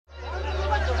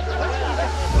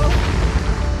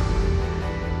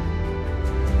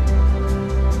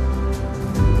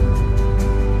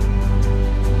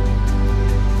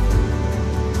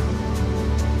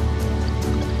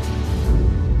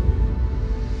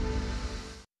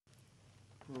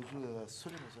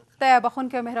د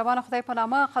بخونکي مهربانه خدای په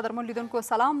نامه قدرمن لیدونکو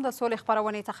سلام د سولې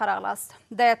خپرونې څخه راغلاست.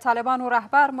 د طالبانو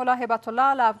رهبر ملا هبت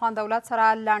الله له افغان دولت سره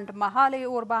لنډمهالی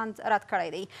اوربند رد کړی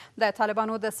دی. د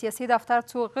طالبانو د سیاسي دفتر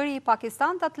څو غړي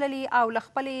پاکستان ته تللي او له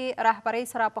خپلې رهبرۍ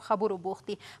سره په خبرو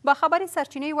بوخت دي. باخبرې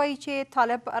سرچینې وایي چې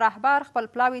طالب رهبر خپل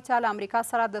پلاوي ته له امریکا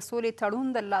سره د سولې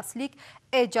تړون د لاسلیک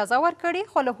اجازه ورکړي،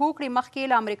 خو له هوکړې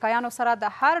مخکې له امریکایانو سره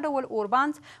د هر ډول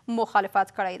اوربند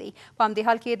مخالفت کړی دی. په همدې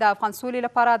حال کې د افغان سولې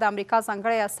لپاره د امریکا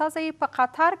ځانګړی استازی په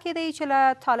قطر کې دی چې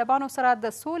له طالبانو سره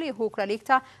د سولې هوکړه لیک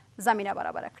ته زمینه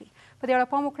برابره کړي. په دې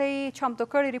اړه پام وکړئ. چمتو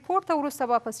کړي ریپورټ ته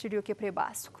وروسته به په سټوډیو کې پرې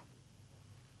بحث وکړو.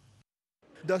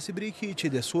 داسې بریښي چې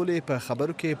د سولې په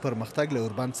خبرو کې پرمختګ له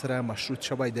اوربند سره مشروط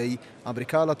شوی دی.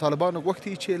 امریکا له طالبانو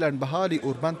غوښتي چې لنډمهالي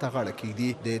اوربند ته غاړه کیږدي.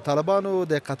 د طالبانو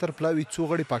د قطر پلاوي څو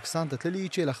غړي پاکستان ته تللي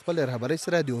چې له خپل رهبرۍ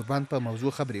سره د اوربند په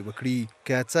موضوع خبرې وکړي.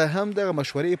 که څه هم دغه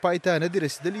مشورې پای ته نه دي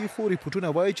رسیدلي، خو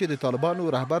ریپورټونه وایي چې د طالبانو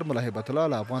رهبر ملا هبت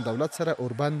الله له افغان دولت سره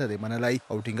اوربند نه دی منلی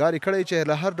او ټینګار یې کړی چې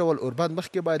له هر ډول اوربند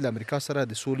مخکې باید له امریکا سره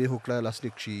د سولې هوکړه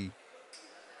لاسلیک شي.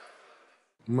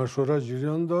 مشوره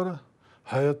جریان داره،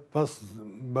 هیئت پس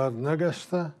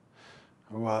برنگشته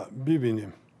و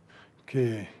ببینیم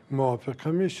که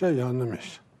موافقه میشه یا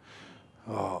نمیشه.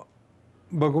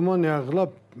 به گمان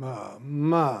اغلب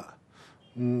ما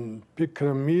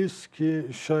فکرم است که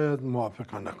شاید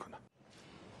موافقه نکنه.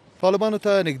 طالبانو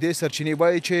ته نږدې سرچینې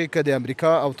وایي چې که د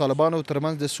امریکا او طالبانو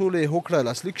ترمنځ د سولې هوکړه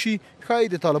لاسلیک شي،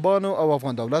 ښایي د طالبانو او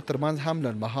افغان دولت ترمنځ هم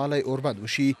لنډمهالی اوربند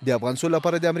وشي. د افغان سولې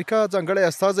لپاره د امریکا ځانګړی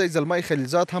استازی زلمی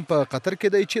خلیلزاد هم په قطر کې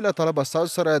دی چې له طالب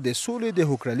استازو سره د سولې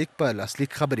د هوکړه لیک په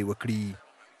لاسلیک خبرې وکړي.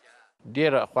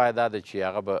 ډېره خوایه دا ده چې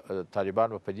هغه به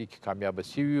طالبان په دې کې کامیابه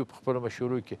شوي وي په خپلو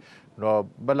مشورو کې. نو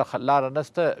بله لاره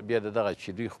نشته بیا د دغه چې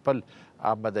دوی خپل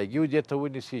آمادګي دې ته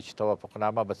ونیسي چې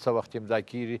توافقنامه به څه وخت امضا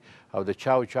کېږي او د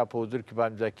چا او چا په حضور کې به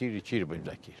امضا کېږي، چیرې به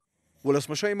امضا کېږي.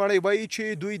 ولسمشر ماڼۍ وایي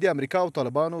چې دوی د امریکا او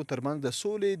طالبانو ترمنځ د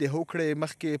سولې د هوکړې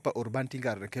مخکې په اوربند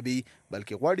ټینګار نه کوي،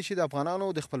 بلکې غواړي چې د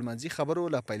افغانانو د خپلمنځي خبرو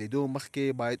له پیلېدو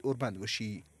مخکې باید اوربند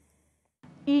وشي.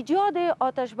 ایجاد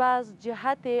آتش بس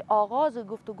جهت آغاز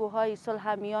گفتگوهای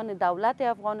صلح میان دولت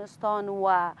افغانستان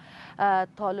و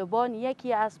طالبان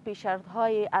یکی از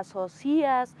پیشنهادهای اساسی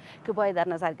است که باید در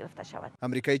نظر گرفته شود.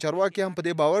 امریکایی چارواکي هم په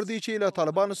دې باور دي چې له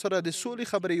طالبانو سره د سولې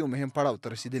خبرې یو مهم پړاو ته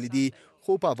رسیدلي دي،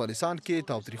 خو په افغانستان کې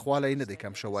تاوتریخوالی نه دی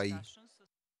کم شوی.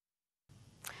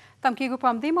 تم کېږو په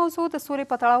همدې موضوع د سولې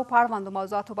په تړاو په اړوندو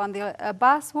موضوعاتو باندې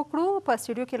بحث وکړو. په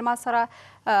سټوډیو کې له ما سره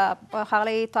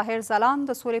ښاغلی طاهر ځلاند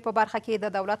د سولې په برخه کې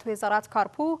د دولت وزارت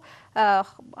کارپوه،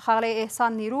 ښاغلی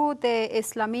احسان نیرو د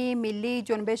اسلامي ملي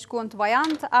جنبش ګوند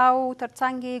ویاند او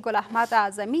ترڅنګ یې ګل احمد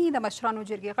اعظمي د مشرانو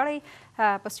جرګې غړی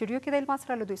په سټوډیو کې دی. له ما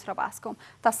سره له دوی سره بحث کوم.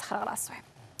 تاسو ښه راغلاست وایم.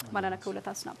 مننه کوو له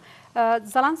تاسو نه.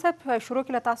 ځلاند صاحب، شروع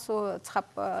کې له تاسو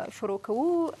څخه شروع کوو.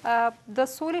 د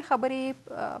سولې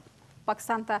خبرې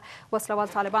پاکستان ته وسلوال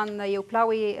طالبان یو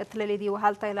پلاوی تللی دي او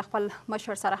هلته یې له خپل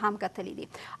مشر سره هم کتلي دي.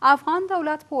 افغان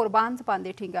دولت په اوربند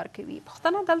باندې ټینګار کوي.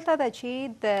 پوښتنه دلته ده چې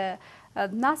د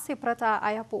ناستې پرته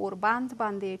آیا په اوربند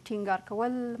باندې ټینګار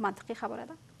کول منطقي خبره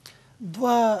ده؟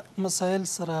 دوه مسایل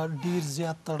سره ډیر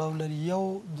زیات تړاو لري. یو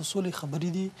د سولې خبرې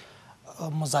دي،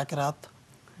 مذاکرات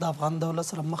د افغان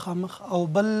دولت سره مخامخ، او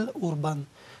بل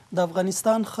اوربند. د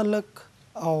افغانستان خلک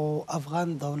او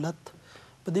افغان دولت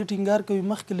په دې ټینګار کوي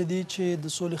مخکې له دې چې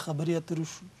د سولې خبرې اترې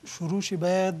شروع شي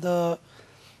باید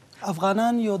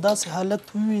افغانان یو داسې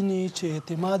حالت وویني چې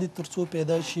اعتماد تر څو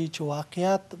پیدا شي چې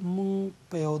واقعیت موږ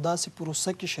په یو داسې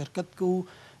پروسه کې شرکت کوو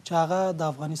چې هغه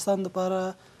د افغانستان لپاره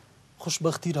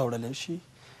خوشبختي راوړلی شي.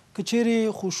 که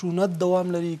چیرې خشونت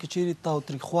دوام لري، که چیرې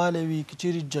تاوتریخوالی وي، که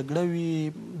چیرې جګړه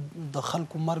وي، د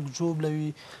خلکو مرګ ژوبله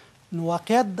وي، نو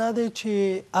واقعیت دا دی چې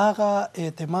هغه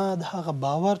اعتماد، هغه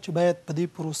باور چې باید په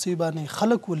دې پروسې باندې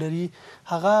خلک ولري،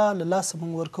 هغه له لاسه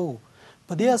موږ ورکوو.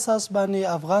 په دې اساس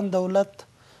باندې افغان دولت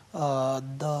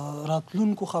د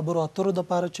راتلونکو خبرو اترو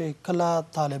دپاره چې کله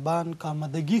طالبان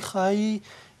کامدګي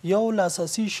ښایي، یو له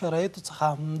اساسي شرایطو څخه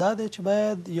همدا دی چې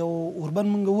باید یو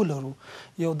اوربند موږ ولرو،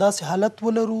 یو داسې حالت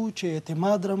ولرو چې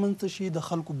اعتماد رامنځته شي، د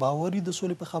خلکو باور د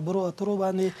سولې په خبرو اترو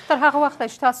باندې. تر هغه وخته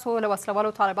چې تاسو له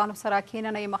وسلوالو طالبانو سره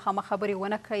کیننئ، مخامخ خبرې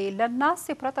ونه کوئ، له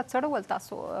ناستې پرته څه ډول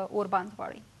تاسو اوربند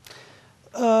غواړئ؟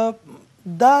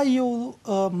 دا یو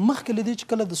مخکې له دې چې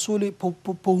کله د سولې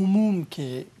په عموم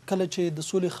کې کله چې د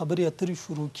سولې خبرې اترې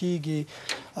شروع کیږي،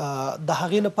 د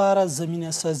هغې لپاره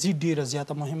زمینه سازي ډیره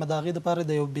زیاته مهمه ده. هغې لپاره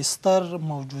د یو بستر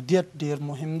موجودیت ډیر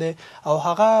مهم دی او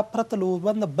هغه پرته له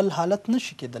اوربنده بل حالت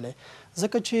نشي کېدلی،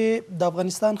 ځکه چې د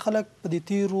افغانستان خلک په دې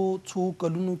تیرو څو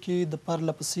کلونو کې د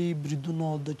پرله پسې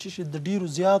بریدونو د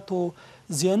ډیرو زیاتو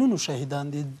زیانونو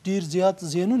شهیدان دي، ډیر زیات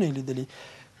زیانونه یې لیدلي.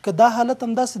 که دا حالت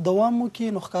همداسې دوام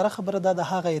وکړي نو ښکاره خبره دا د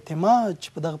هغه اعتماد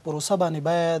چې په دغه پروسه باندې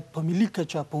باید په ملي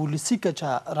کچه په ولسي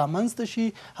کچه رامنځته شي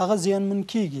هغه زیانمن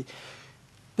کیږي.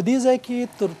 په دې ځای کې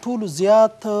تر ټولو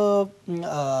زیات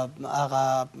هغه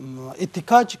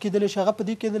اتکا چې کیدلی شي هغه په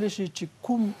دې کیدلی شي چې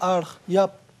کوم اړخ یا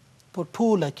په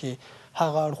ټوله کې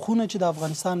هغه اړخونه چې د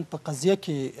افغانستان په قضیه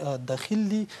کې داخل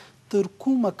دي تر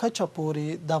کومه کچه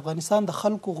پورې د افغانستان د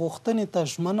خلکو غوښتنې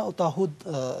ته ژمنه او تعهد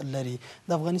لري.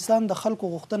 د افغانستان د خلکو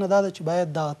غوښتنه دا ده چې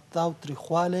باید د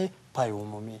تاوتریخوالی پای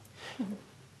ومومي.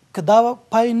 که دا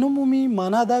پای نه مومي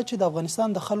معنا دا چې د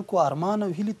افغانستان د خلکو ارمان او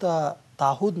هیلې ته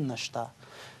تعهد نشته.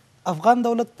 افغان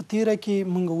دولت په تیره کې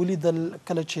موږ ولیدل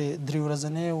کله چې 3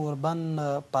 ورځنی اوربند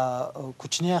په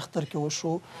کوچني اختر کې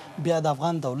وشو، بیا د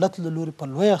افغان دولت له لوري په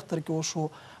لوی اختر کې وشو،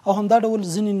 او همدا ډول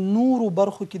ځینې نورو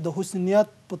برخو کې د حسن نیت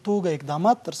په توګه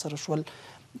اقدامات ترسره شول.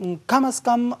 کم از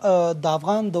کم د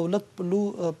افغان دولت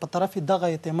په طرف دغه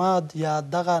اعتماد یا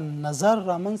دغه نظر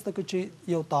رامنځته کړ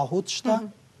چې یو تعهد شته،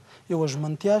 یو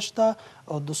ژمنتیا شته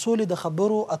او د سولې د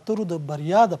خبرو اترو د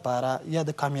بریا دپاره یا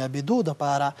د کامیابېدو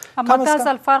دپاره. اما دا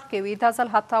ځل فرق کوي، دا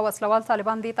ځل حتی وسلوال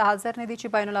طالبان دې ته حاضر نه دي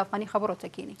چې بین الافغاني خبرو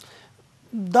ته کینی.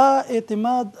 دا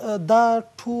اعتماد دا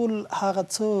ټول هغه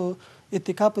څه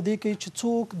اتکا په دې کوي چې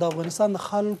څوک د افغانستان د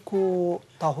خلکو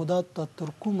تعهدات ته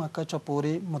تر کومه کچه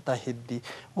پورې متحد دي.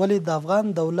 ولې د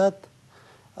افغان دولت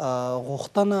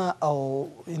غوښتنه او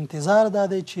انتظار دا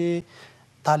دی چې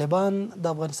طالبان د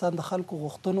افغانستان د خلکو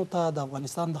غوښتنو ته د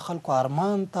افغانستان د خلکو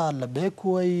ارمان ته لبیک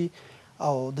ووایي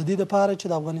او د دې دپاره چې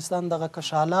د افغانستان دغه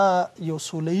کشاله یو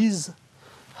سوله ییز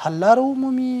حل لاره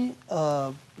ومومي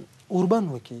اوربند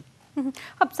وکړي.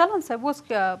 ابسلان صاحب اوس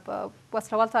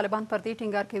وسلوال طالبان پر دې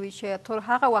ټینګار کوي چې تر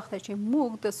هغه وخته چې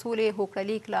موږ د سولې هوکړه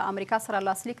لیک له امریکا سره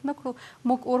لاسلیک نه کړو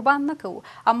موږ اوربند نه کوو.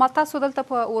 اما تاسو دلته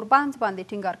په اوربند باندې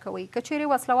ټینګار کوئ. که چیرې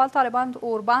وسلوال طالبان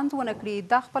اوربند ونه کړي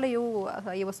دا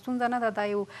خپله یوه ستونزه نه ده، دا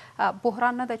یو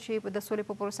بحران نه ده چې د سولې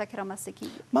په پروسه کې رامنځته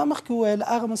کیږي. ما مخکې وویل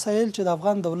هغه مسایل چې د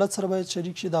افغان دولت سره باید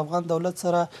شریک شي، د افغان دولت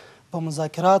سره په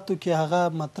مذاکراتو کې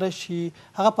هغه مطرح شي،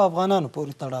 هغه په افغانانو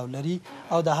پورې تړاو لري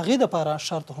او د هغې دپاره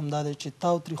شرط همدا دی چې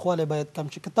تاوتریخوالی باید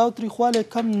کم شي. که تاوتریخوالی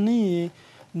کم نه وي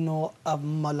نو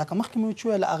لکه مخکې مې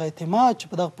وویل هغه اعتماد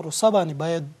چې په دغه پروسه باندې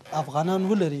باید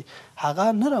افغانان ولري هغه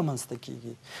نه رامنځته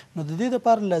کیږي. نو د دې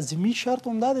دپاره لازمي شرط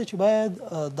همدا دی چې باید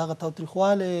دغه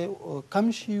تاوتریخوالی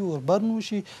کم شي، اوربند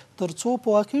وشي، تر څو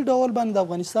په واقعي ډول باندې د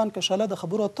افغانستان کشاله د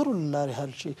خبرو اترو له لارې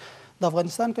حل شي. د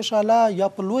افغانستان کشاله یا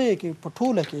په لویه کې په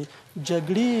ټوله کې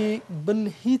جګړې بل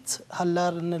هیڅ حل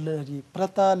لار نه لري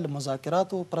پرته له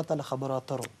مذاکراتو، پرته له خبرو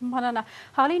اترو. مننه.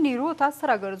 ښاغلي نیرو تاسو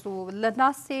سره ګرځو. له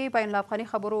ناستې بین الافغاني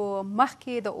خبرو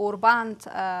مخکې د اوربند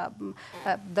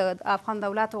د افغان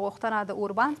دولت غوښتنه د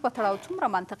اوربند په تړاو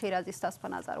څومره منطقي راځي ستاسو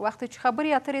په نظر؟ وخت چې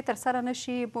خبرې اترې ترسره نه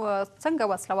شي څنګه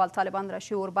وسلوال طالبان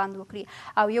راشي اوربند وکړي؟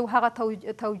 او یو هغه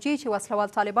توجیه چې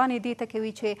وسلوال طالبان یې دې ته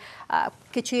کوي چې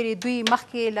که چیرې دوی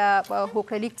مخکې له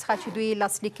هوکړه لیک څخه چې دوی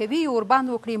لاسلیک کوي اوربند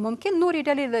وکړي ممکن نورې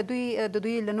ډلې د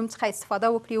دوی له نوم څخه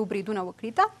استفاده وکړي و بریدونه وکړي.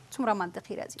 دا څومره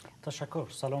منطقي راځي؟ تشکر.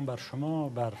 سلام بر شما،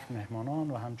 بر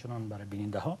مهمانان و همچنان بر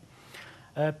بیننده ها.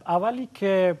 اولی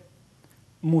که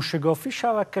موشگافی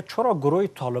شود که چرا گروه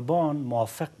طالبان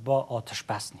موافق با آتش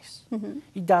بس نیست.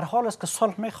 این در حال است که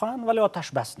صلح میخواهند ولی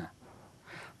آتش بس نه.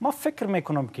 ما فکر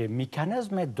میکنم که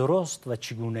مکانیزم درست و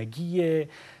چگونگی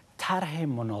طرح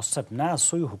مناسب نه از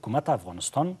سوی حکومت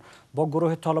افغانستان با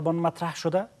گروه طالبان مطرح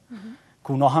شده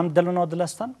که اونا هم دل و نادل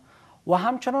هستند و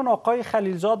همچنان آقای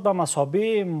خلیلزاد به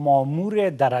مثابه مامور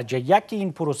درجه 1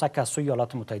 این پروسه که از سوی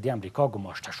ایالات متحده آمریکا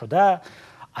گماشته شده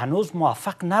هنوز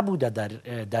موفق نبوده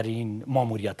در این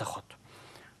ماموریت خود.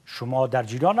 شما در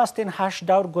جریان هستین 8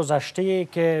 دور گذشته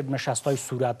که نشست‌های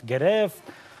صورت گرفت،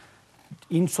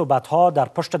 این صحبت ها در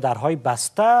پشت درهای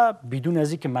بسته بدون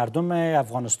از اینکه مردم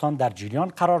افغانستان در جریان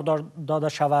قرار داده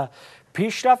شود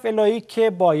پیش رفت الهی که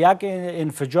با یک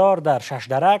انفجار در شش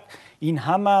درک این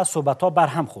همه صحبت ها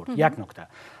برهم خورد. یک نکته.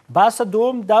 بحث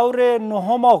دوم دور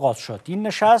نهم آغاز شد. این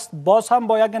نشست باز هم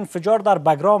با یک انفجار در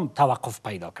بگرام توقف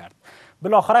پیدا کرد.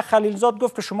 بالاخره خلیلزاد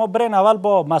گفت که شما برین اول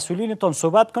با مسئولینتون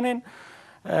صحبت کنین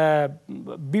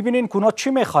ببینین که اونا چی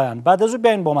میخواین بعد از اون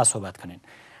بیاین با ما صحبت کنین.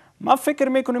 من فکر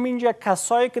میکنم اینجا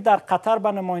کسایی که در قطر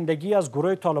به نمایندگی از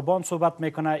گروه طالبان صحبت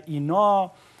میکنه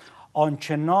اینا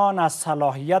آنچنان از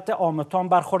صلاحیت آمتان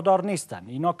برخوردار نیستن.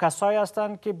 اینا کسایی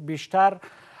هستند که بیشتر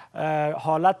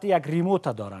حالت یک ریموت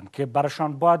دارن که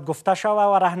برشان باید گفته شود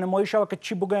و راهنمایی شود که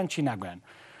چی بگوین چی نگوین.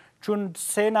 چون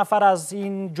 3 نفر از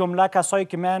این جمله کسایی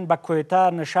که من به کویته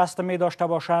نشست می داشته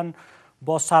باشن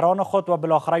با سران خود و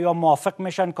بالاخره یا موافق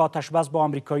میشن که آتش بس با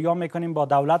آمریکایی‌ها میکنیم با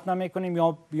دولت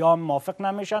نمیکنیم یا موافق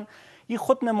نمیشن. این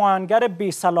خود نماینگر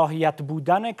بی‌صلاحیت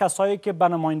بودن کسایی که به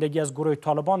نمایندگی از گروه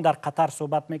طالبان در قطر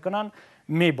صحبت میکنن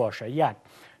میباشه. یک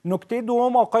نکته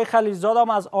دوم، آقای خلیلزاد هم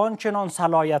از آنچنان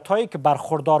صلاحیت‌هایی که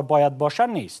برخوردار باید باشن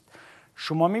نیست.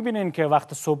 شما میبینین که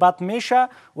وقت صحبت میشه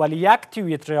ولی یک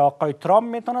توییتر آقای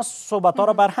ترامپ میتونه صحبت‌ها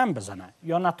را برهم بزنه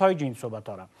یا نتایج این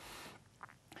صحبت‌ها را.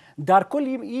 در کل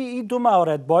این دو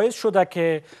مورد باعث شده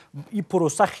که این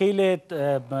پروسه خیلی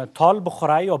طال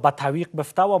بخوره یا به تعویق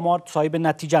بفته و ما صاحب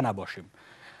نتیجه نباشیم.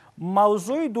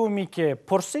 موضوع دومی که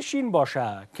پرسش این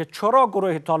باشه که چرا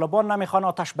گروه طالبان نمیخوان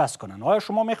آتش بس کنن؟ آیا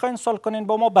شما میخواین صلح کنین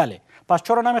با ما؟ بله. پس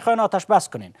چرا نمیخواین آتش بس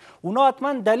کنین؟ اونا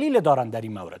حتما دلیل دارن در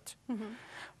این مورد.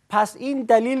 پس این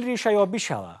دلیل ریشه یابی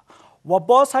شوه و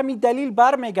باز همین دلیل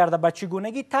برمیگرده به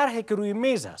چگونگی طرحی که روی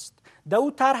میز است. در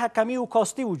او طرح کمی و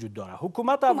کاستی وجود داره.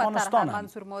 حکومت افغانستان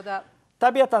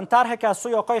طبیعتا طرحی که از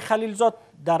سوی آقای خلیلزاد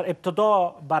در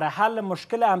ابتدا برای حل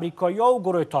مشکل امریکایی‌ها و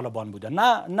گروه طالبان بوده،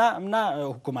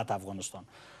 نه حکومت افغانستان.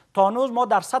 تا هنوز ما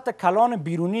در سطح کلان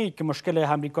بیرونی که مشکل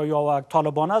امریکایی‌ها و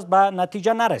طالبان است به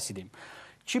نتیجه نرسیدیم.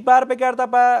 چی بگرده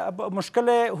به مشکل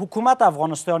حکومت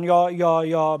افغانستان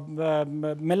یا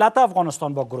ملت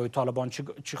افغانستان با گروه طالبان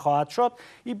چی خواهد شد؟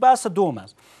 این بحث دوم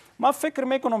است. من فکر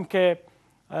میکنم که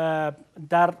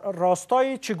در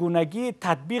راستای چگونگی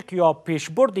تطبیق یا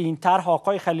پیشبرد این طرح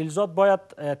آقای خلیلزاد باید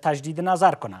تجدید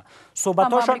نظر کنه.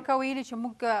 صحبتاشون امریکا ویلي چې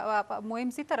موږ مهم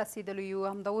ځای ته رسیدلی یو،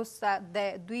 همدا اوس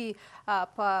د دوی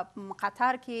په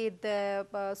قطر کې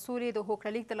د سولې د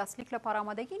هوکړلیک د لاسلیک لپاره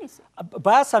آمادگی نیست.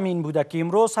 بحث همین بوده که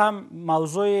امروز هم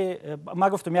موضوع ما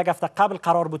گفتم یک هفته قبل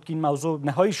قرار بود که این موضوع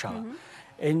نهایی شود.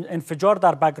 انفجار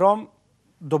در بگرام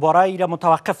دوباره ایره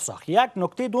متوقف ساخت. یک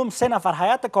نکته دوم، 3 نفر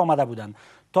هیئت که آمده بودن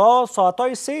تا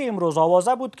ساعتهای 3 امروز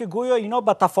آوازه بود که گویا اینا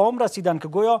به تفاهم رسیدن که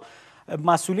گویا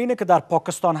مسئولینی که در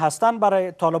پاکستان هستند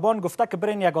برای طالبان گفته که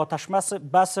برین یک آتش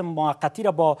بس موقتی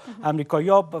را با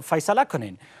امریکایی‌ها فیصله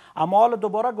کنین. اما حالا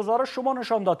دوباره گزارش شما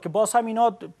نشان داد که باز هم اینا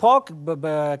پاک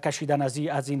کشیدن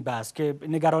از این بحث که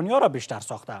نگرانی ها را بیشتر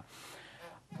ساخته.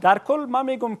 در کل من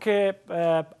میگم که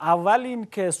اول این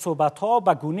که صحبت ها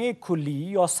به گونه کلی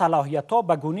یا صلاحیت ها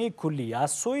به گونه کلی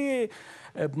از سوی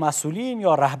مسئولین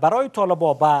یا رهبرای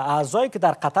طالبان به اعضایی که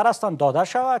در قطر هستند داده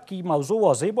شود که این موضوع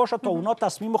واضح باشه تا اونا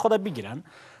تصمیم خود بگیرن.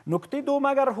 نکته دوم،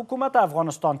 اگر حکومت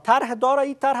افغانستان طرح داره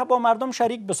این طرح با مردم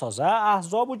شریک بسازه،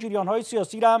 احزاب و جریان های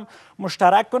سیاسی را هم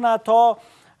مشترک کنه تا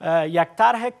یک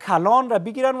طرح کلان را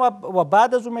بگیرن و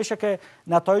بعد از اون میشه که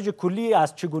نتایج کلی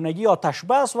از چگونگی آتش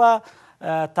بس و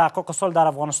تحقق صلح در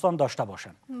افغانستان داشته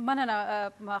باشند.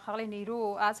 مننه ښاغلی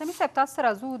نیرو. اعظمي صاحب، تاسو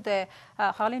سره ځو. د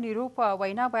ښاغلي نیرو په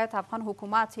وینا باید افغان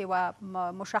حکومت یوه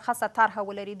مشخصه طرحه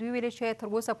ولري. دوی ویلي چې تر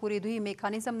اوسه پورې دوی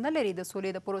میکانیزم نه لري د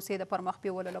سولې د پروسې د پرمخ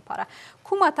بیولو لپاره.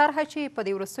 کومه طرحه چې په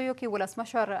دې وروستیو کې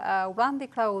ولسمشر وړاندې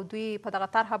کړه او دوی په دغه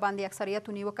طرحه باندې اکثریت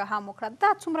نیوکه هم وکړه، دا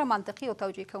څومره منطقي او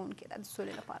توجیه کوونکې ده د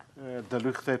سولې لپاره؟ د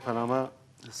لوی خدای په نامه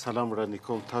سلام وړاندې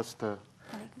کوم تاسو ته،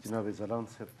 جناب زلان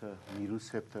صاحب ته، نیرو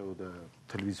صاحب ته او د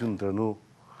تلویزیون درنو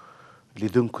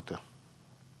لیدونکو ته.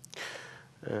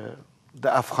 د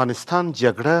افغانستان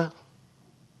جګړه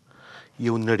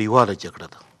یو نړیواله جګړه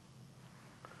ده.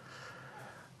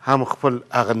 هم خپل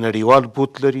هغه نړیوال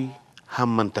بود لري، هم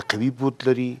منطقوي بود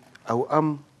لري، او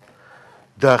هم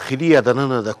داخلي یا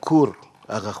دننه د کور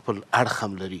هغه خپل اړخ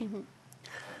هم لري.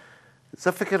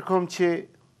 زه فکر کوم چې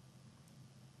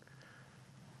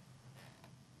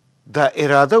دا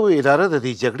اراده و اداره د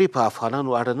دې جګړې په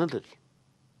افغانانو اړه نه لري.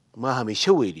 ما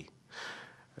همیشه ویلي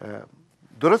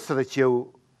درسته ده چې یو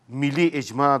ملي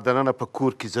اجماع دننه په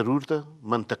کور کې ضرور ده،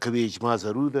 منطقوي اجماع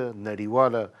ضرور ده،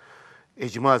 نړیواله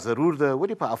اجماع ضرور ده،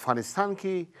 ولې په افغانستان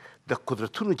کې د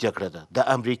قدرتونو جګړه ده، د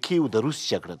امریکې او د روس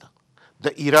جګړه ده، د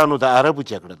ایران او د عربو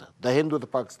جګړه ده، د هند او د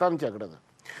پاکستان جګړه ده.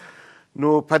 نو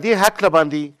په دې هکله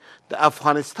باندې د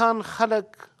افغانستان خلک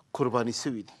قرباني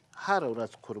سوي دي. هر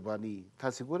ورځ قرباني.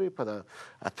 تاسې ګورئ په د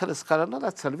 18 کاله نه،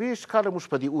 د 40 کاله موږ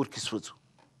په دې اور کې سوځو.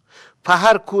 په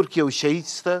هر کور کې یو شهید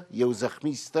شته، یو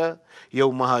زخمی شته، یو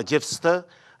مهاجر شته،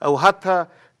 او حتی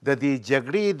د دې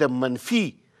جګړې د منفي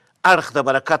اړخ د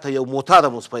برکته یو معتاد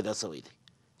هم اوس پیدا شوی دی.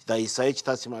 دا عیسایي چې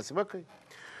تاسې محاسبه کوئ،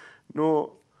 نو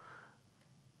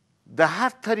د هر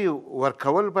ترې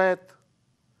ورکول باید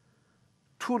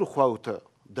ټولو خواو ته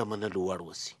د منلو وړ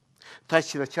وسي. تاسې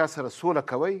چې د چا سره سوله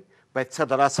کوئ باید څه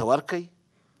د لاسه ورکئ،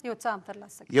 یو څه هم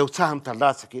ترلاسه کړي. یو څه هم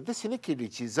ترلاسه کړي. داسې نه کېږي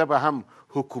چې زه به هم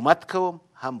حکومت کوم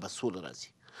هم به سوله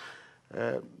راځي.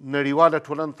 نړیواله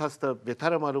ټولنه تاسو ته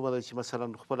بهتره معلومه ده چې مثلا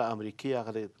خپله امریکې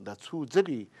هغه دا څو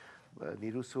ځلې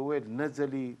نیرو څه وویل، نه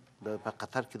ځلې په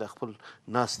قطر کې د خپل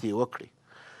ناستې وکړې.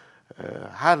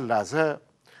 هر لحظه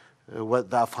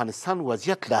د افغانستان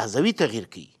وضعیت لحظوي تغییر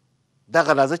کوي.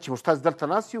 دغه لحظه چې موږ تاسو دلته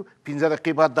ناست یو 15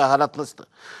 دقیقې بعد دا حالت نشته.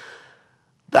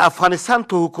 د افغانستان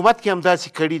په حکومت کې هم داسې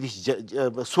کړي دي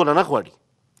چې سوله نه غواړي.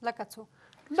 لکه څوک؟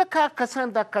 لکه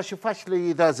کسان دا کشفش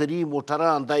لري، دا زرعي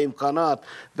موټران، دا امکانات،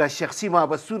 دا شخصي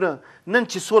محبسونه. نن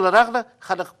چې سوله راغله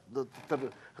خلک تر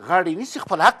غاړې نیسي،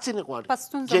 خپل حق ځینې غواړي.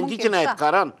 جنګي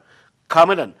جنایتکاران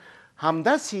کاملا.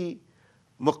 همداسې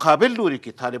مقابل لوري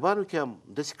کې طالبانو کې هم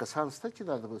داسې کسان شته چې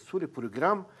دا د سولې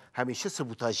پروګرام همیشه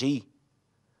سبوتاژوي.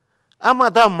 اما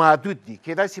دا محدود دي،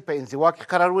 کیدای شي په انزوا کې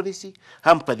قرار ونیسي،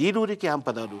 هم په دې لوري کې هم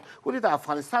په دا لوري. ولې د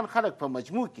افغانستان خلک په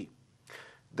مجموع کې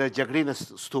د جګړې نه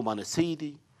ستومانه سوي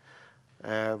دي،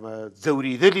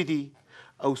 ځورېدلي دي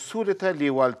او سولې ته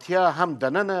لیوالتیا هم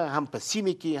دننه هم په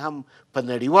سیمې کې هم په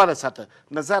نړیواله سطح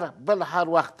نظر بل هر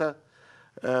وخت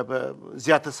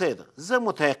زیاته سوې ده. زه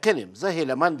متیقن یم، زه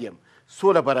هیلهمند یم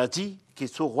سوله به راځي، کې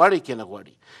څوک غواړي کې نه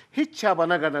غواړي. هیڅ چا به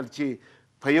نه ګڼل چې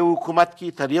په یو حکومت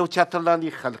کې تر یو چتر لاندې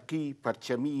خلقي،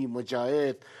 پرچمي،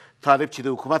 مجاهد، طالب چې د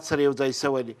حکومت سره یو ځای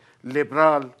سوی،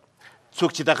 لیبرال،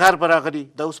 څوک چې د غرب راغلي،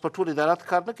 دا اوس په ټول ادارات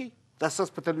کار نه کوي. دا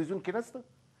ستاسو په تلویزیون کې نشته،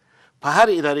 په هر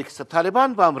ادارې کې.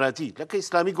 طالبان به هم راځي، لکه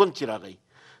اسلامي ګوند چې راغی،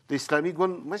 د اسلامي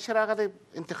ګوند مشر هغه د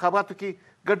انتخاباتو کې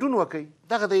ګډون وکړي.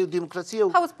 دغه د دیموکراسي او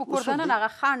اوس په کور دننه هغه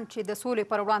خنډ چې د سولې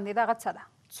پر وړاندې دغه څه ده؟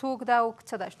 څوک ده او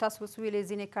څه ده؟ تاسو اوس ویلې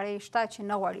ځینې کړۍ شته چې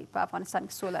نه غواړي په افغانستان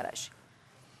کې سوله راشي.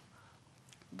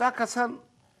 دا کسان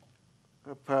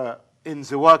په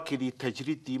انزوا کې دي،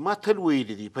 تجرید دي. ما تل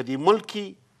ویلي دي په دې ملک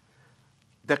کې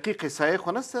دقیق احصایه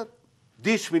خو نشته،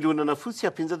 10 میلیونه نفوس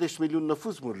یا 15 میلیون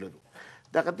نفوس موږ لرو.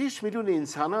 دغه 10 میلیونه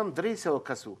انسانان 300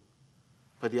 کسو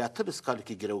په دې 18 کال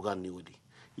کې ګروګان نیولي.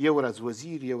 یو ورځ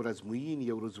وزیر، یو ورځ معین،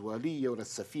 یو ورځ والي، یو ورځ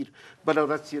سفیر، بله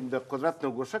ورځ چې د قدرت نه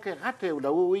ګوښه کوي غټه یو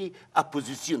لوه وایي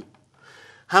اپوزیسیون.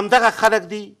 همدغه خلک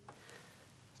دي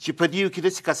چې په دې کې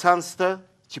داسې کسان شته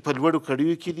چې په لوړو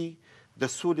کړیو کې دي د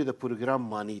سولې د پروګرام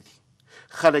معنی دي.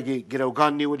 خلک یې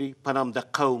ګروګان نیولي په نام د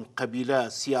قوم، قبیله،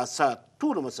 سیاست،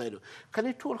 ټولو مسایلو.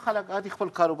 کنې ټول خلک عادي خپل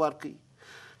کاروبار کوي.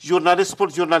 ژورنالیست خپل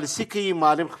ژورنالیستي کوي،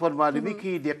 معلم خپل معلمي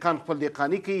کوي، دهقان خپل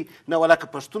دهقاني کوي. نه ولکه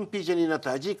پښتون پېژني، نه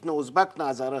تاجیک، نه ازبک، نه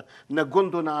هزاره، نه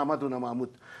ګوندو، نه احمد و نه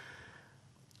محمود.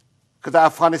 که د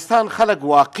افغانستان خلک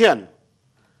واقعا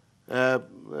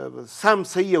سم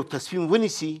صحیح یو تصمیم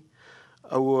ونیسي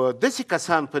او داسې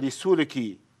کسان په دې سوله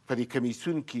کې، په دې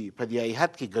کمیسیون کې، په دې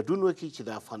هیئت کې ګډون وکړي چې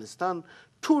د افغانستان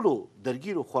ټولو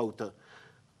درګیرو خواو ته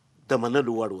د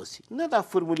منلو وړ وسي. نه دا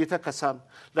فرمولیته کسان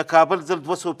له کابل ځل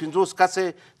 250 کسه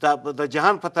د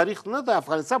جهان په تاریخ، نه د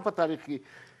افغانستان په تاریخ کې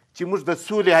چې موږ د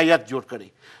سولې هیئت جوړ کړی.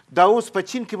 دا اوس په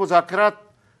چین کې مذاکرات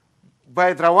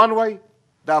باید روان وای،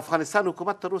 د افغانستان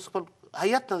حکومت تر اوسه خپل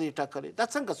هیئت نه دی ټاکلی. دا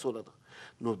څنګه سوله ده؟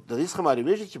 نو د دې څخه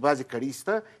معلومیږي چې بعضې کړي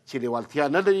شته چې لیوالتیا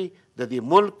نه لري د دې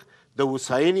ملک د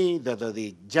هوساینې د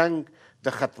جنګ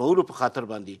د ختمولو په خاطر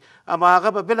باندې، اما هغه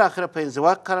به بالاخره په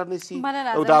انزوا قرار نیسي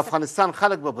او د افغانستان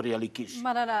خلک به بریالي کېږي.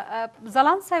 مننه.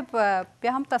 ځلاند صاحب،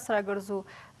 بیا هم تاسو راګرځو،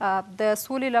 د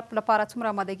سولې لپاره څومره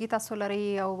آمادګي تاسو لرئ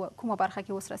او کومه برخه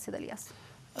کې اوس رسېدلي یاست؟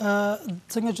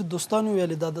 څنګه چې دوستانو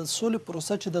ویلې، دا د سولې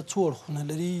پروسه چې د څو اړخونه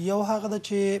لري. یو هغه ده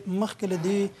چې مخکې له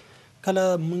دې کله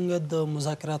موږ د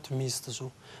مذاکراتو میز ته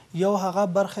ځو. یو هغه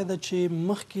برخه ده چې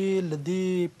مخکې له دې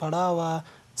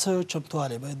پړاوه څه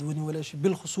چمتوالی باید ونیولی شي،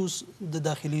 بالخصوص د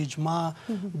داخلي اجماع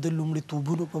د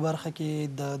لومړیتوبونو په برخه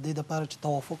کې، د دې دپاره چې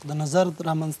توافق د نظر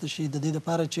رامنځته شي، د دې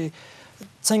دپاره چې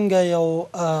څنګه یو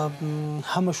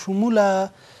همشموله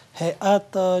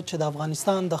هیئت چې د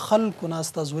افغانستان د خلکو نه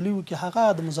استازولي وکړي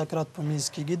هغه د مذاکرات په میز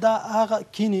کېږي. دا هغه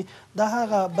کینی، دا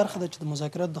هغه برخه ده چې د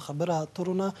مذاکرات د خبرو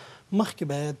اترو نه مخکې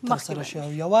باید ترسره شي.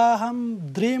 او یوه هم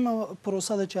درېیمه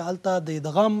پروسه ده چې هلته د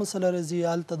ادغام مسله راځي،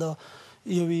 هلته د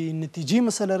یوې نتیجې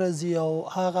مسله راځي او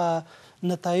هغه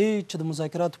نتایج چې د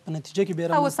مذاکراتو په نتیجه کې بیا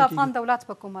رامنځته کېږي. اوس افغان دولت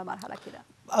په کومه مرحله کې ده؟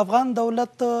 افغان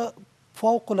دولت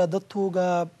فوق العاده توګه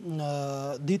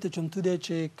دې ته چمتو دی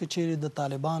چې که چیرې د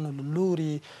طالبانو له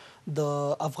لوري د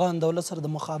افغان دولت سره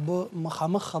د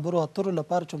مخامخ خبرو اترو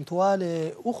لپاره چمتوالی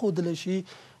وښودلی شي،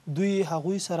 دوی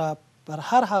هغوی سره پر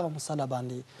هر هغه مسله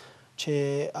باندې چې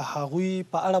هغوی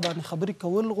په اړه باندې خبرې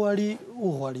کول غواړي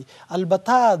وغواړي.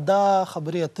 البته دا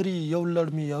خبرې اترې یو لړ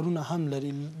معیارونه هم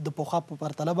لري د پخوا په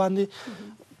پرتله باندې.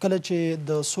 کله چې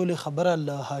د سولې خبره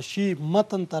له حاشیې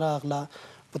متن ته راغله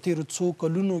په تیرو څو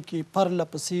کلونو کې پرله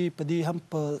پسې په دې هم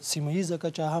په سیمه ییزه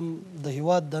کچه هم د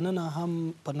هیواد دننه هم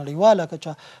په نړیواله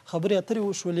کچه خبرې اترې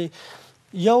وشولې.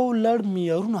 یو لړ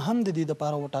معیارونه هم د دې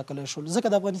دپاره وټاکلی شول، ځکه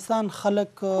د افغانستان خلک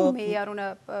کوم معیارونه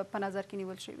په نظر کې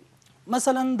نیول شوي؟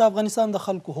 مثلا د افغانستان د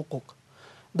خلکو حقوق،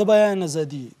 د بیان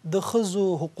ازادي، د ښځو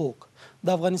حقوق،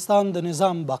 د افغانستان د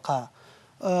نظام بقا،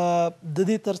 د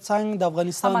دې ترڅنګ د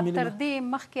افغانستان اما تر دې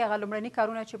مخکې هغه لومړني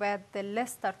کارونه چې باید د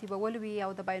لیست ترتیبول وي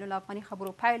او د بین الافغاني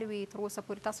خبرو پیل وي تر اوسه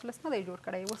پورې تاسو لیست نه دی جوړ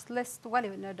کړی اوس لیست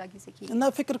ولې نه ډاګیزه کېږي؟ نه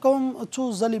فکر کوم څو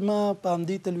ځلې ما په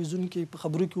همدې تلویزیون کې په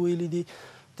خبرو کې ویلي دي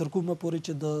تر کومه پورې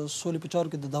چې د سولې په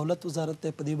چارو کې د دولت وزارت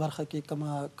په دې برخه کې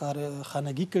کومه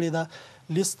کارخانګي کړې ده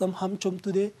لیست هم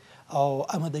چمتو دی او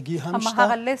آمادګي هم شته. اما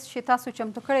هغه لیست چې تاسو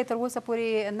چمتو کړی تر اوسه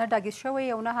پورې نه ډاګیز شوی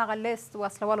او نه هغه لیست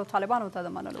وسلوالو طالبانو ته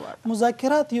د منلو وړ؟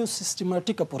 مذاکرات یو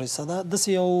سیستماتیکه پروسه ده، داسې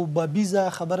یو بابیزه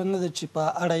خبره نه ده چې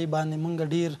په اړه یې باندې موږ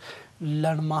ډېر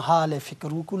لنډمهاله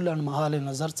فکر وکړو، لنډمهاله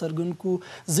نظر څرګند کړو،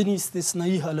 ځینې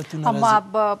استثنایي حالتونه اما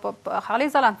ښاغلی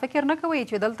ځلاند فکر نه کوئ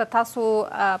چې دلته تاسو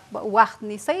وخت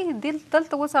نیسئ؟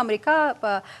 دلته اوس امریکا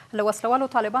له وسلوالو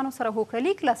طالبانو سره هوکړه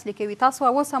لیک لاسلیک کوي، تاسو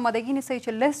اوس آمادګي نیسئ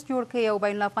چې لیست جوړ کړئ او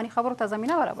بین الافغاني خبرو ته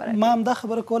زمینه برابره کړئ؟ ما همدا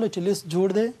خبره کوله چې لیست جوړ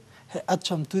دی، هیئت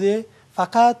چمتو دی،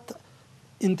 فقط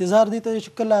انتظار دی ته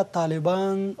چې کله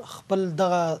طالبان خپل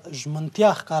دغه ژمنتیا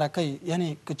ښکاره کوي، یعنی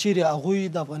که چیرې هغوی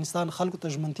د افغانستان خلکو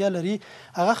ته ژمنتیا لري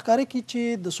هغه ښکاره کړي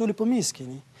چې د سولې په میز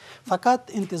کښېني، فقط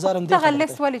انتظار هم دغه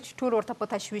لیست ولې چې ټول ورته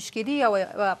په تشویش کې دي او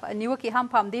نیوکې هم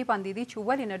په همدې باندې دي چې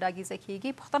ولې نه ډاګیزه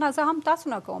کېږي؟ پوښتنه زه هم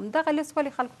تاسو نه کوم، دغه لیست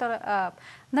ولې خلکو ته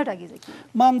نه ډاګیزه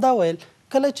کېږي؟ ما همدا ویل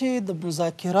کله چې د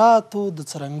مذاکراتو د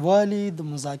څرنګوالي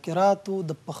د مذاکراتو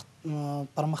د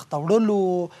پرمخ وړلو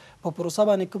په پروسه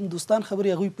باندې کوم دوستان خبرې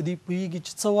هغوی په دې پوهېږي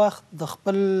چې څه وخت د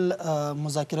خپل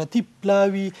مذاکراتي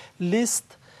پلاوي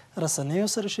لیست رسنیو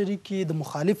سره شریک کړي، د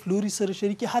مخالف لوري سره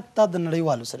شریک کړي، حتی د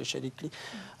نړیوالو سره شریک کړي.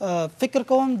 فکر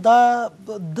کوم دا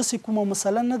داسې کومه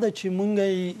مسله نه ده چې موږ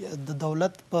د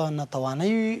دولت په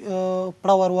ناتوانۍ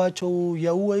پړه ور واچوو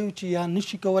یا ووایو چې یا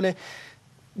نشي کولی.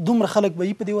 دومره خلک به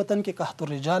په دې وطن کې قحط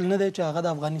الرجال نه دی چې هغه د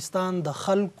افغانستان د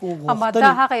خلکو غوښتنې. اما دا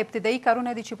هغه ابتدایي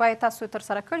کارونه دي چې باید تاسو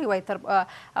ترسره کړي وای، تر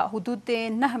حدود د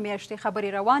 9 میاشتې خبرې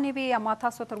روانې وي، اما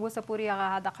تاسو تر اوسه پورې هغه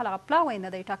حداقل هغه پلاوی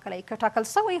نه دی ټاکلی. که ټاکل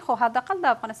سوی خو حداقل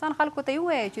د افغانستان خلکو ته یې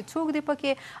ووایه چې څوک دی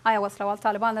پکې، آیا وسلوال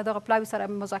طالبان له دغه پلاوي سره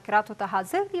مذاکراتو ته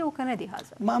حاضر دي او که نه دي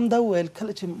حاضر؟ ما همدا وویل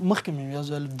کله چې مخکې مې یو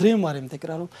ځل درېیم وار یم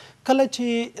تکراروم، کله چې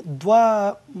دوه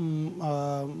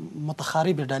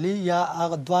متخاربې ډلې یا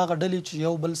هغه دوه هغه ډلې چې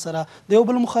یو بل سره د یو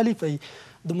بل مخالف وي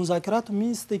د مذاکراتو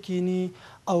میز ته کینی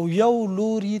او یو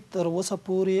لوري تر اوسه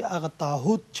پورې هغه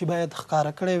تعهد چې باید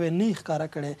ښکاره کړی وي نه یې ښکاره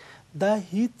کړی، دا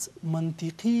هیڅ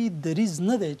منطقي دریځ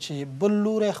نه دی چې بل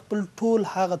لوری خپل ټول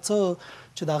هغه څه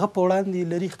چې د هغه په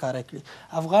وړاندې لري ښکاره کړي.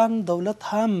 افغان دولت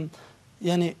هم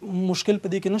یعنی مشکل په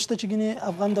دې کې نشته چې ګینې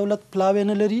افغان دولت پلاوی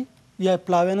نه لري یا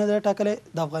پلاوی نه دی ټاکلی.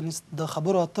 د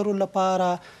خبرو اترو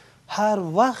لپاره هر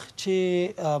وخت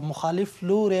چې مخالف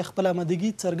لوري خپل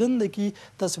آمادګي څرګنده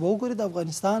کړي، تاسو به وګورئ د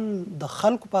افغانستان د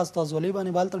خلکو په استازولۍ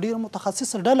باندې به هلته ډېره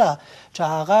متخصصه ډله چې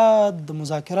هغه د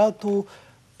مذاکراتو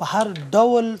په هر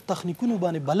ډول تخنیکونو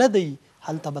باندې بلده وي،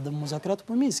 هلته به د مذاکراتو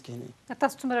په میز کښېني.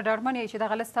 تاسو څومره ډاډمن یئ چې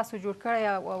دغه لیست تاسو جوړ کړی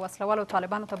او وسلوالو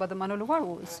طالبانو ته به د منلو وړ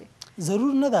واوسي؟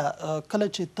 ضرور نه ده. کله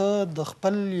چې ته د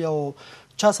خپل یو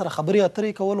چا سره خبرې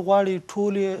اترې کول غواړي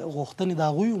ټولې غوښتنې د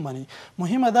هغوی ومني،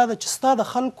 مهمه دا ده چې ستا د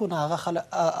خلکو نه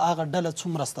هغه ډله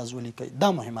څومره استازولي کوي، دا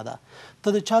مهمه ده. ته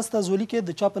د چا استازولي کوې،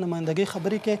 د چا په نمایندګۍ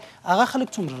خبرې کوې، هغه خلک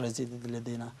څومره رسېدلي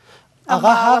دي نه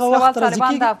هغه وسلوال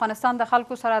طالبان د افغانستان د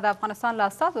خلکو سره د افغانستان له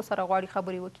استازو سره غواړي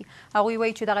خبرې وکړي، هغوی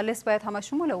وایي چې دغه لیست باید همه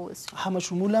شموله واوسي. همه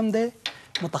شمول هم دی،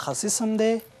 متخصص هم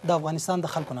دی، د افغانستان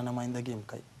د خلکو نه نمایندګي هم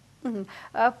کوي.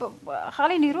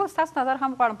 ښاغلی نیروز تاسو نظر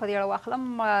هم غواړم په دې اړه واخلم،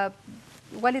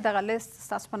 ولې دغه لیست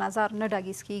ستاسو په نظر نه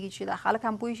ډاګیز کېږي چې د خلک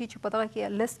هم پوه شي چې په دغه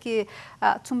کې لیست کې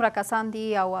څومره کسان دي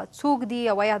او څوک دي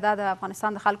او آیا دا د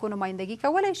افغانستان د خلکو نمایندګي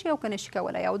کولی شي او که نشي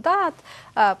کولی، او دا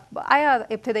آیا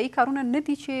ابتدایی کارونه نه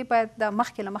دي چې باید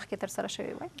مخکې له مخکې ترسره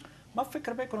شوي وای؟ ما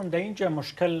فکر میکنم در اینجا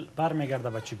مشکل برمیگرده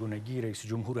به چگونگی رئیس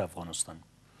جمهور افغانستان.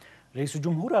 رئیس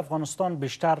جمهور افغانستان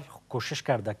بیشتر کوشش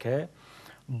کرده که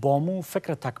با مو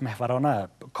فکر تک محورانه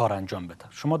کار انجام بده.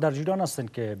 شما در جریان هستین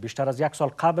که بیشتر از 1 سال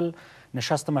قبل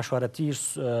نشست مشورتی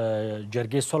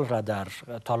جرگه صلح را در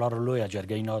تالار لوی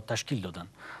جرگه اینا تشکیل دادن.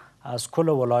 از کل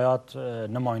ولایات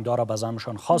نماینده را به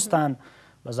زعمشان خواستن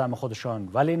به زعم خودشان،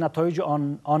 ولی نتایج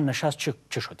آن نشست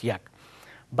چه شد؟ یک،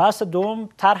 بحث دوم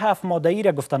طرح 7 ماده‌ای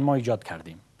را گفتن ما ایجاد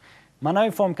کردیم. من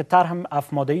نمی‌فهمم که طرح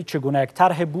 7 ماده‌ای چگونه یک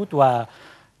طرح بود و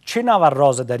چه نوع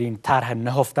راز در این طرح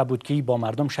نهفته بود که با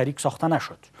مردم شریک ساخته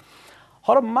نشد.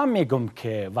 حالا من میگم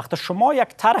که وقتی شما یک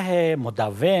طرح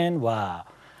مدون و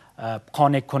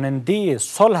قانع کننده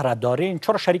صلح را دارین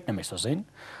چرا شریک نمیسازین؟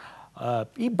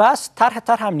 این بس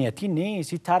طرح امنیتی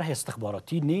نیست، این طرح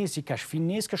استخباراتی نیست، این کشفی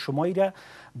نیست که شما این را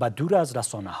به دور از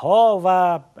رسانه ها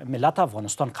و ملت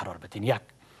افغانستان قرار بدین. یک.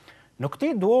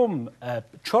 نکته دوم،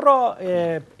 چرا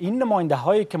این نماینده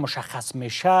هایی که مشخص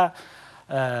میشه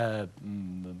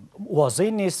واضح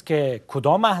نیست که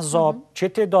کدام احزاب، چه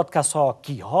تعداد کسا،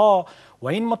 کیها و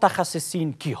این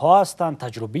متخصصین کیها هستند،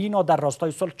 تجربه اینا در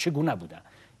راستای صلح چگونه بوده.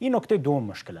 این نکته دوم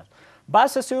مشکل است.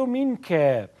 بحث سوم این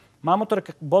که من همونطور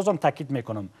که بازم تاکید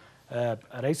میکنم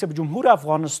رئیس جمهور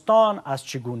افغانستان از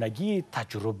چگونگی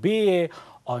تجربه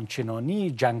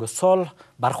آنچنانی جنگ و صلح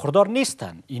برخوردار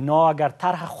نیستند. اینا اگر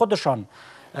طرح خودشان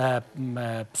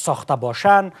ساخته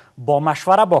باشن با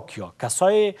مشوره با کیا،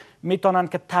 کسایی میتونن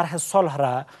که طرح صلح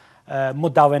را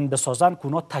مدون بسازن که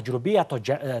اونا تجربه حتی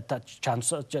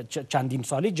چندین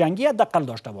سالی جنگی حداقل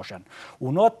داشته باشن،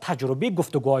 اونا تجربه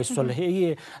گفتگوهای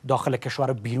صلحی داخل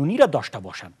کشور بیرونی را داشته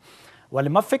باشن. ولی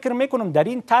من فکر میکنم در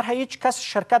این طرح هیچ کس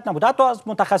شرکت نبوده، حتی از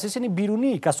متخصصین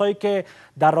بیرونی، کسایی که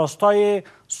در راستای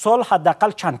صلح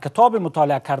حداقل چند کتاب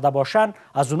مطالعه کرده باشن،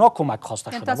 از اونا کمک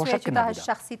خواسته شده باشه که نبوده.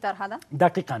 شخصی طرح ده؟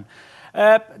 دقیقاً.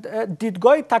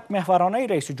 دیدگاه تک محورانه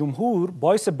رئیس جمهور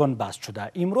باعث بنبست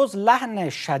شده. امروز لحن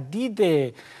شدید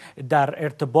در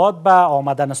ارتباط به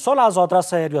آمدن صلح از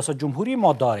آدرس ریاست جمهوری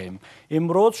ما داریم.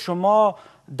 امروز شما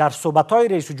در صحبت‌های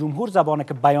رئیس جمهور زبانی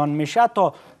که بیان میشه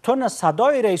تا تون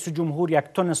صدای رئیس جمهور یک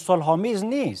تون صلح آمیز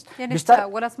نیست. یعنی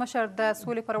ولسمشر د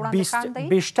سولې پر وړاندې خنډ دی؟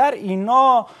 بیشتر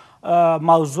اینا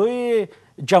موضوع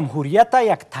جمهوریت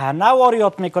یک تنه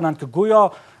واریات میکنند که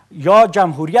گویا یا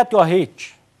جمهوریت یا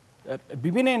هیچ.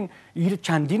 ببینین این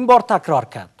چندین بار تکرار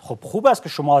کرد. خب خوب است که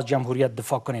شما از جمهوریت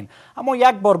دفاع کنین، اما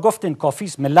یک بار گفتین کافی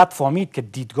است ملت فهمید که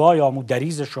دیدگاه یا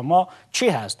مدریز شما چی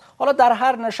هست. حالا در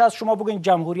هر نشست شما بگین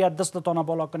جمهوریت دستتان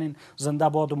بالا کنین زنده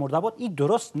باد و مرده باد، این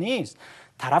درست نیست.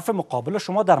 طرف مقابل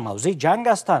شما در موضع جنگ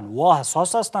هستند و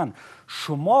حساس هستند.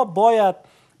 شما باید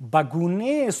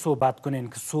بگونه صحبت کنین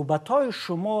که صحبت‌های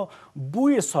شما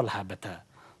بوی صلح بده،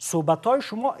 صحبت‌های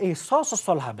شما احساس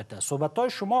صلح بده، صحبت‌های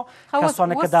شما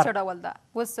کسانی که در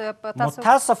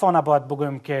متاسفانه باید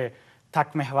بگویم که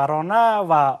تک محورانه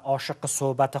و عاشق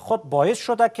صحبت خود باعث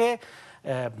شده که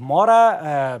ما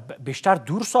را بیشتر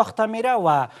دور ساخته میره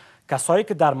و کسایی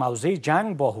که در موضع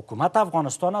جنگ با حکومت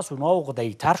افغانستان است اونا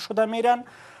عقده‌ای‌تر شده میرن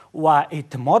و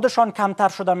اعتمادشان کمتر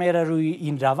شده میره روی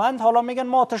این روند. حالا میگن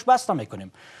ما آتش بس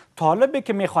نمیکنیم. طالبی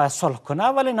که میخواد صلح کنه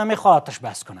ولی نمیخواد آتش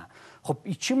بس کنه، خب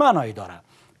این چی معنایی داره؟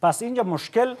 پس اینجا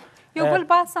مشکل. یو بل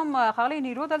بحث هم ښاغلی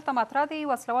نیرو دلته مطرح دی.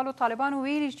 وسلوالو طالبانو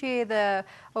ویلي چې د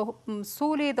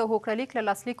سولې د هوکړلیک له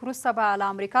لاسلیک وروسته به له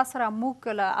امریکا سره موږ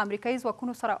له امریکایي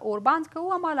ځواکونو سره اوربند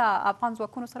کوو اما له افغان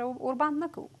ځواکونو سره اوربند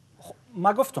نکوو.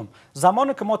 ما گفتم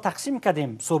زمانی که ما تقسیم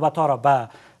کردیم صحبت ها را به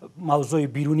موضوع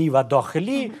بیرونی و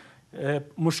داخلی،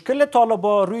 مشکل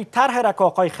طالبان روی طرح را که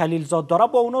آقای خلیلزاد داره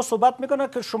با اونا صحبت میکنه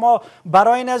که شما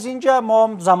برای این از اینجا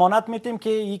ما ضمانت میتیم که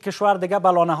این کشور دیگه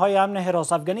به لانه های امن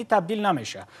حراس افغانی تبدیل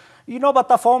نمیشه. اینا به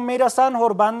تفاهم میرسن،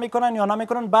 اوربند میکنن یا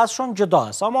نمیکنن، بحثشون جدا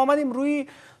است. اما آمدیم روی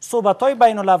صحبت های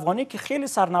بین الافغانی که خیلی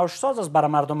سرنوشت ساز است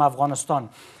برای مردم افغانستان،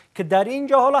 که در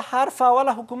اینجا حالا حرف اول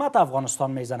حکومت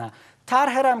افغانستان میزنه.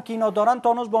 طرح هم که اینا دارن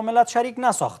تا هنوز با ملت شریک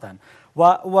نساختن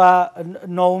و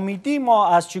ناامیدی ما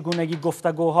از چگونگی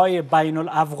گفتگوهای بین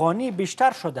الافغانی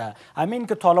بیشتر شده. همین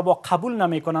که طالبان قبول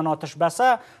نمیکنن آتش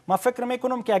بسه، من فکر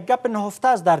میکنم که یک گپ نهفته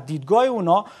است در دیدگاه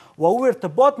اونا و او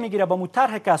ارتباط میگیره با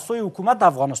طرحی که از سوی حکومت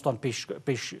افغانستان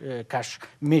پیشکش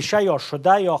میشه یا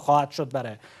شده یا خواهد شد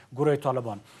برای گروه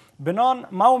طالبان. بنان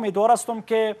من امیدوار هستم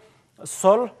که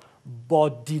صلح با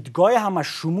دیدگاه همه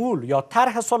شمول یا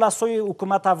طرح صلح از سوی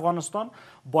حکومت افغانستان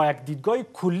با یک دیدگاه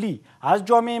کلی از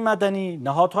جامعه مدنی،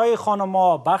 نهادهای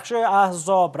خانما، بخش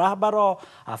احزاب، رهبرا،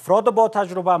 افراد با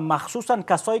تجربه، مخصوصا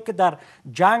کسایی که در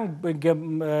جنگ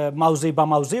موضع به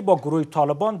موضع با گروه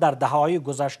طالبان در دهه‌های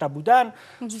گذشته بودن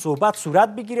صحبت صورت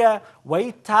بگیره و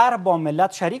این طرح با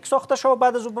ملت شریک ساخته شود و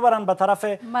بعد از او ببرن به طرف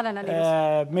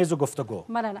میز گفتگو.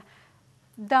 مننه.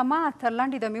 دما تر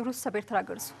لاندې د مې وروسته بیرته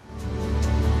راګرځو.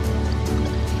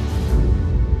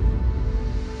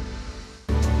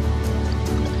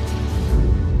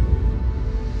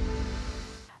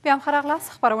 بیا هم ښه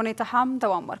راغلاست. خپرونې ته هم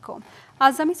دوام ورکوم.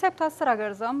 اعظمي صاحب تاسو ته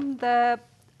راګرځم. د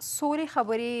سولې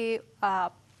خبرې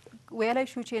ویلی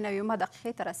شو چې 90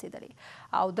 دقیقې ته رسېدلې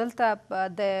او دلته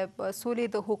د سولې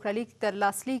د هوکړلیک د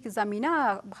لاسلیک زمینه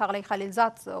ښاغلی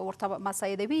خلیلزاد ورته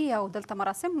مساعدوي او دلته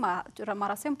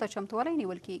مراسم ته چمتووالی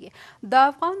نیول کیږي. د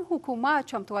افغان حکومت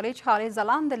چمتووالی چې ښاغلی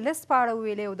ځلاند د لیست په اړه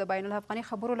ویلې او د بین الافغاني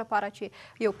خبرو لپاره چې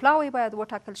یو پلاوی باید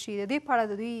وټاکل شي، د دې په اړه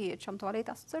د دوی چمتووالی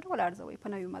تاسو څه ډول ارزوئ په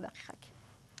 90 دقیقه کې؟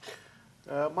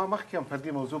 ما مخکې هم پر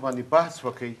دې موضوع باندې بحث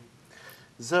وکړی.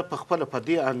 زه په خپله په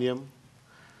دې ان یم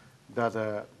دا د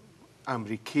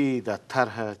امریکې د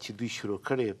طرحه چې دوی شروع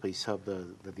کړې په حساب د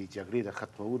دې جګړې د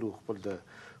ختمولو، خپل د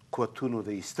قوتونو د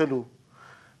ایستلو،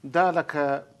 دا لکه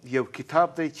یو کتاب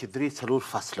دی چې 3-4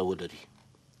 فصله ولري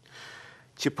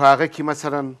چې په هغه کې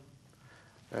مثلا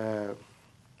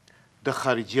د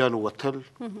خارجیانو وتل،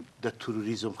 د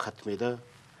تروریزم ختمېده،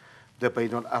 د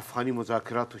بین الافغاني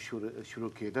مذاکراتو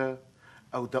شروع کېده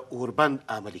او د اوربند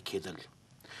عملي کېدل.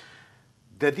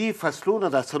 د دې فصلونه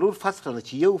دا 4 فصله ده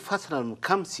چې یو فصل هم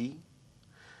کم سي،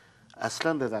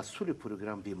 اصلا د دا سولې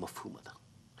پروګرام بې مفهومه ده.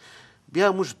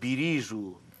 بیا موږ بیریږو،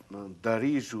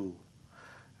 دریږو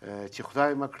چې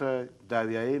خدای مکړه د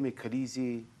 80مې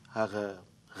کلیزې هغه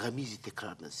غمیزې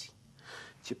تکرار نه سي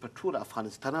چې په ټول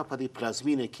افغانستان په دې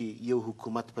پلازمینه کې یو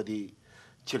حکومت په دې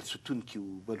چلستون کې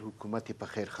و، بل حکومت یې په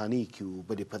خیرخانې کې و،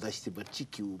 بل یې په دشت برچي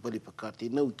کې و، بل یې په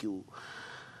کارتینو کې و،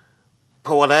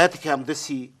 په ولایت کې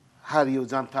همداسې هر یو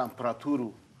ځان ته امپراتور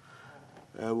و.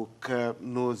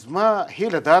 نو زما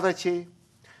هیله دا ده چې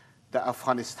د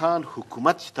افغانستان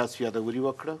حکومت چې تاسو یادوري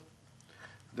وکړه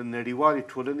د نړیوالې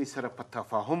ټولنې سره په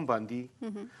تفاهم باندې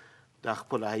دا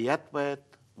خپل هیات باید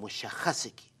مشخصه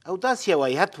کړي او داسې یو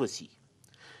هیات وسي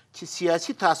چې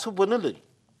سیاسي تعصب ونه لري.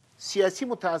 سیاسي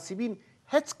متعصبین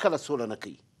هیڅ کله سوله نه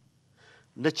کوي،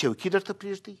 نه چوکي درته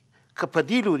پرېږدي، که په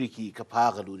دې لوري کې که په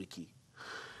هغه لوري کې.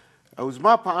 او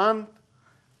زما په اند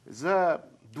زه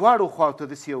دواړو خواو ته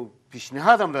داسې یو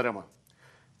پیشنهاد هم لرم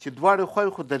چې دواړو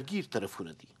خواوې خو درګیر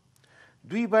طرفونه دي،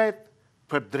 دوی باید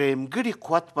پر درېیمګړي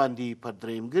قوت باندې، پر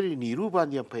درېیمګړي نیرو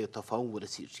باندې هم په یو تفاهم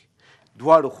ورسېږي.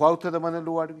 دواړو خواو ته د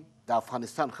منلو وړ وي، د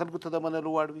افغانستان خلکو ته د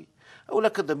منلو وړ وي، او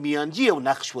لکه د میانجي یو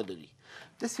نقش ولري.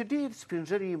 داسې ډېر سپین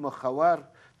ږیري مخور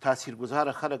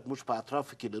تاثیرګذاره خلک موږ په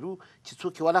اطرافو کې لرو چې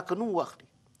څوک یې ولاکه نوم واخلي.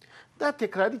 دا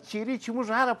تکراري چیرې چې موږ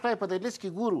هر پلای په دې لیست کې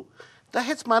ګورو دا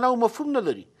هېڅ معنا او مفهوم نه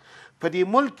لري. په دې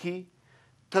ملک کې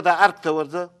ته د ارګ ته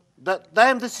ورځه، دا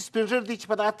هم داسې سپین ږیري دي چې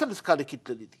په 18 کاله کې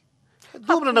تللي دي،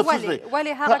 دومره نفوذ دی.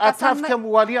 په اطراف کې هم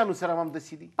والیانو سره هم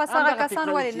همداسې دي. پس هغه کسان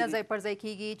ولې نه ځای پر ځای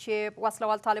کېږي چې وسله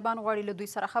وال طالبان غواړي له دوی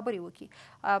سره خبرې وکړي؟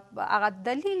 هغه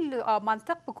دلیل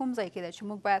منطق په کوم ځای کې دی چې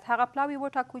موږ باید هغه پلاوي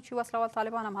وټاکو چې وسله وال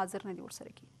طالبان هم حاضر نه دي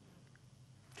ورسره کړي؟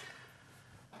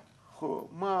 خو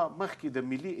ما مخکې د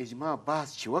ملي اجماع بحث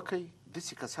چې وکړئ،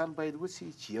 داسې کسان باید وسي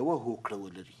چې یوه هوکړه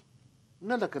ولري،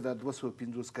 نه لکه دا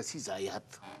 250 کسیز هیات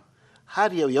هر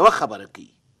یوه خبره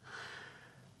کوي.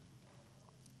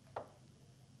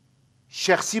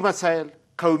 شخصي مسایل،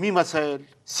 قومي مسایل،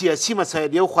 سیاسي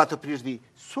مسایل یو خواته پرېږدي.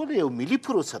 سوله یو ملي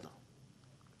پروسه ده.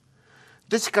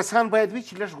 داسې کسان باید وي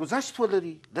چې لږ ګذشت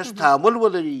ولري، لږ تعامل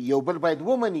ولري، یو بل باید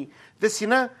ومني. داسې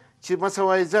نه چې مثلا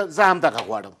وایي زه همدغه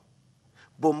غواړم.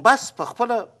 بومبس په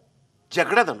خپله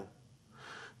جګړه ده.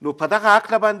 نو په دغه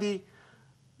عقله باندې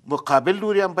مقابل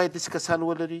لوري هم باید داسې کسان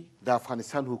ولري، د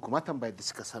افغانستان حکومت هم باید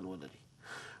داسې کسان ولري.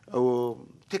 او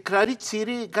تکراري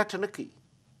څیرې ګټه نه کوي.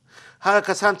 هغه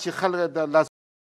کسان چې خلک د لاس